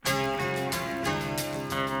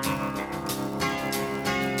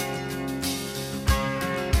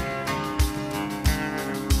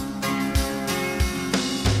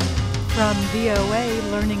From VOA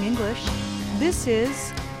Learning English, this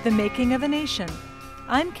is The Making of a Nation.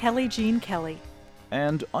 I'm Kelly Jean Kelly.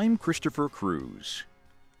 And I'm Christopher Cruz.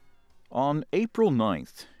 On April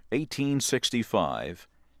 9th, 1865,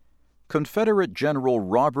 Confederate General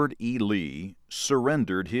Robert E. Lee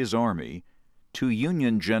surrendered his army to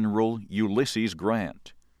Union General Ulysses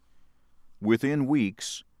Grant. Within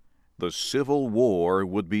weeks, the Civil War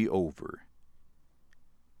would be over.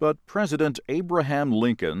 But President Abraham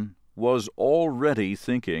Lincoln was already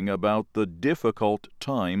thinking about the difficult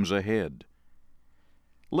times ahead.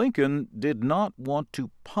 Lincoln did not want to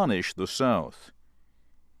punish the South.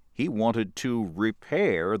 He wanted to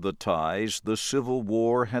repair the ties the Civil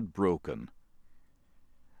War had broken.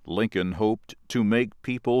 Lincoln hoped to make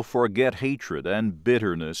people forget hatred and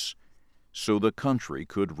bitterness so the country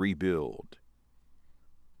could rebuild.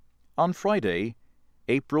 On Friday,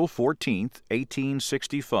 April 14,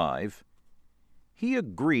 1865, he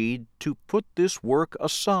agreed to put this work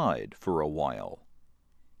aside for a while.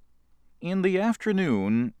 In the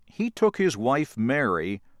afternoon, he took his wife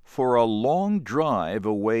Mary for a long drive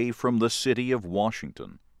away from the city of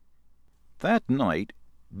Washington. That night,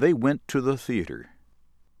 they went to the theater.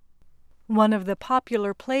 One of the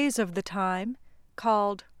popular plays of the time,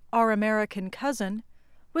 called Our American Cousin,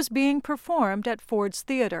 was being performed at Ford's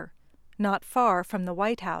Theater, not far from the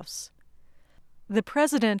White House. The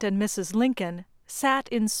President and Mrs. Lincoln sat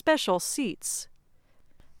in special seats.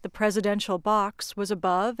 The presidential box was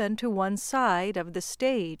above and to one side of the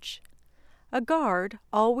stage. A guard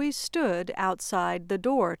always stood outside the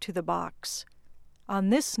door to the box. On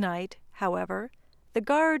this night, however, the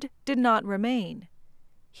guard did not remain.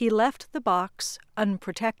 He left the box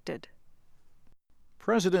unprotected.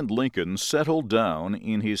 President Lincoln settled down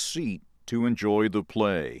in his seat to enjoy the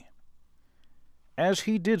play. As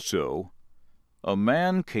he did so, a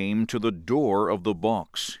man came to the door of the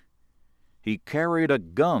box. He carried a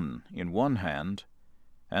gun in one hand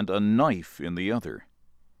and a knife in the other.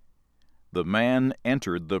 The man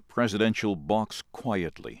entered the presidential box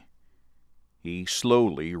quietly. He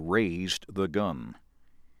slowly raised the gun.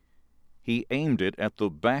 He aimed it at the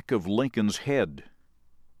back of Lincoln's head.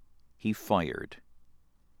 He fired.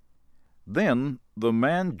 Then the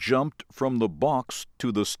man jumped from the box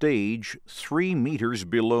to the stage 3 meters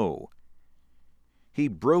below. He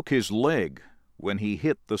broke his leg when he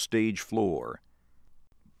hit the stage floor.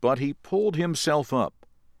 But he pulled himself up,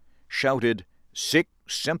 shouted, "Sic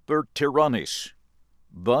semper tyrannis,"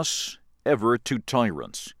 thus ever to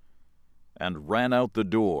tyrants, and ran out the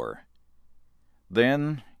door.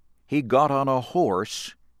 Then he got on a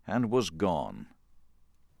horse and was gone.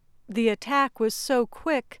 The attack was so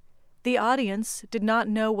quick, the audience did not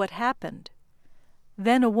know what happened.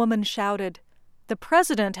 Then a woman shouted, "The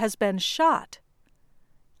president has been shot."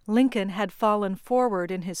 Lincoln had fallen forward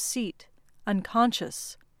in his seat,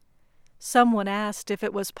 unconscious. Someone asked if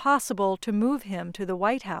it was possible to move him to the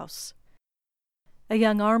White House. A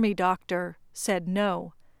young Army doctor said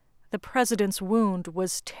no. The president's wound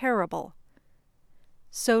was terrible.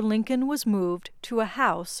 So Lincoln was moved to a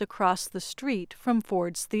house across the street from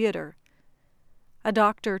Ford's Theater. A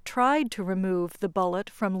doctor tried to remove the bullet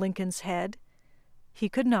from Lincoln's head. He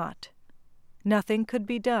could not. Nothing could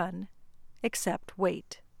be done except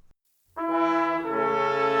wait.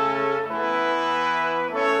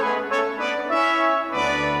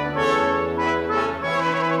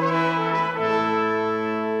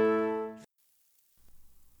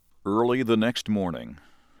 Early the next morning,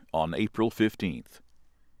 on April 15th,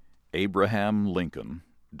 Abraham Lincoln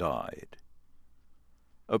died.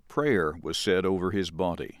 A prayer was said over his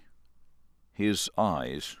body. His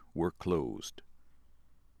eyes were closed.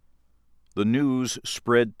 The news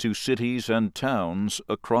spread to cities and towns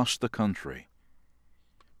across the country.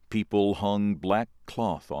 People hung black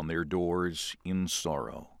cloth on their doors in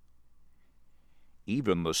sorrow.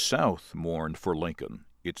 Even the South mourned for Lincoln,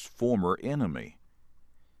 its former enemy.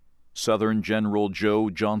 Southern General Joe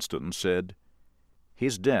Johnston said,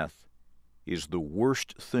 "His death is the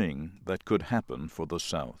worst thing that could happen for the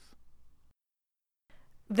South."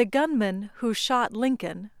 The gunman who shot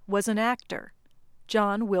Lincoln was an actor,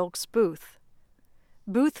 John Wilkes Booth.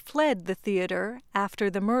 Booth fled the theater after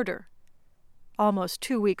the murder. Almost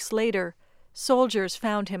 2 weeks later, soldiers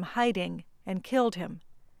found him hiding and killed him.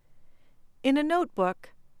 In a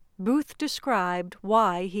notebook, Booth described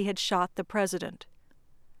why he had shot the president.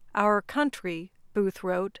 "Our country," Booth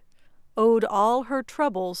wrote, "owed all her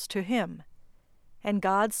troubles to him, and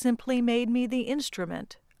God simply made me the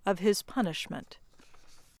instrument of his punishment."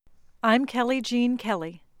 I'm Kelly Jean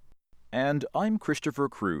Kelly. And I'm Christopher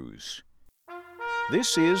Cruz.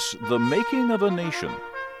 This is The Making of a Nation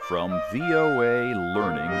from VOA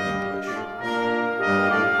Learning English.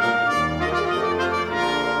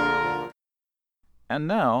 And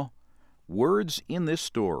now, words in this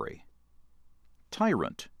story.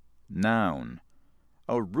 Tyrant, noun.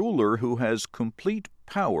 A ruler who has complete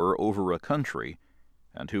power over a country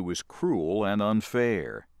and who is cruel and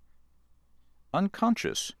unfair.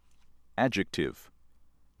 Unconscious, adjective.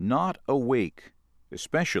 Not awake,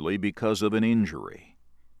 especially because of an injury.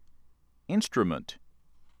 Instrument,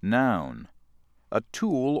 noun. A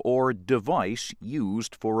tool or device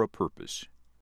used for a purpose.